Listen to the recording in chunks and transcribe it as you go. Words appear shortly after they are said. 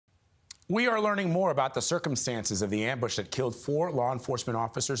We are learning more about the circumstances of the ambush that killed 4 law enforcement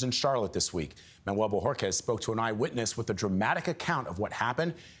officers in Charlotte this week. Manuel Bojorquez spoke to an eyewitness with a dramatic account of what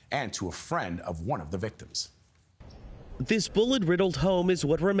happened and to a friend of one of the victims. This bullet-riddled home is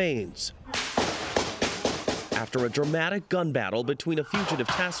what remains after a dramatic gun battle between a fugitive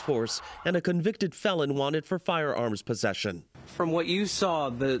task force and a convicted felon wanted for firearms possession. From what you saw,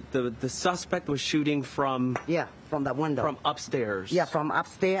 the suspect was shooting from from that window. From upstairs. Yeah, from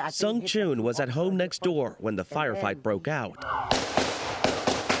upstairs. Sung Chun was at home next door when the firefight broke out.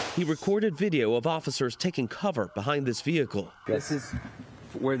 He recorded video of officers taking cover behind this vehicle. This is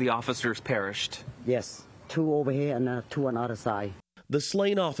where the officers perished. Yes, 2 over here and 2 on the other side. The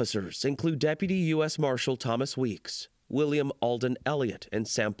slain officers include Deputy U.S. Marshal Thomas Weeks, William Alden Elliott, and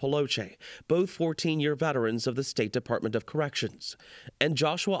Sam Peloche, both 14-year veterans of the State Department of Corrections, and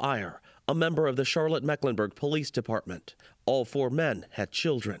Joshua Iyer, a member of the Charlotte-Mecklenburg Police Department. All 4 men had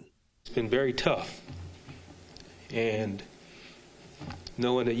children. It's been very tough, and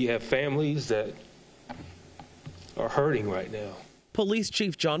knowing that you have families that are hurting right now. Police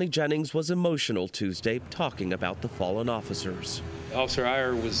Chief Johnny Jennings was emotional Tuesday talking about the fallen officers. Officer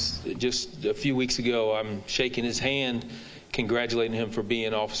Iyer was just a few weeks ago, I'm shaking his hand, congratulating him for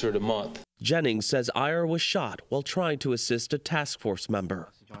being Officer of the Month. Jennings says Iyer was shot while trying to assist a task force member.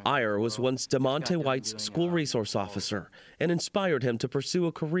 Iyer was once DeMonte White's school resource officer and inspired him to pursue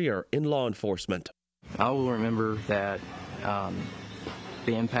a career in law enforcement. I will remember that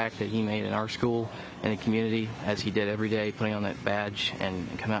the impact that he made in our school and the community, as he did every day, putting on that badge and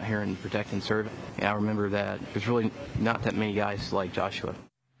come out here and protect and serve. And I remember that there's really not that many guys like Joshua.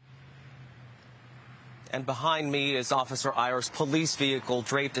 And behind me is Officer Iyer's police vehicle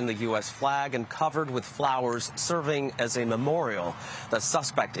draped in the U.S. flag and covered with flowers, serving as a memorial. The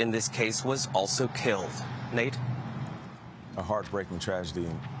suspect in this case was also killed. Nate? A heartbreaking tragedy.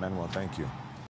 Manuel, thank you.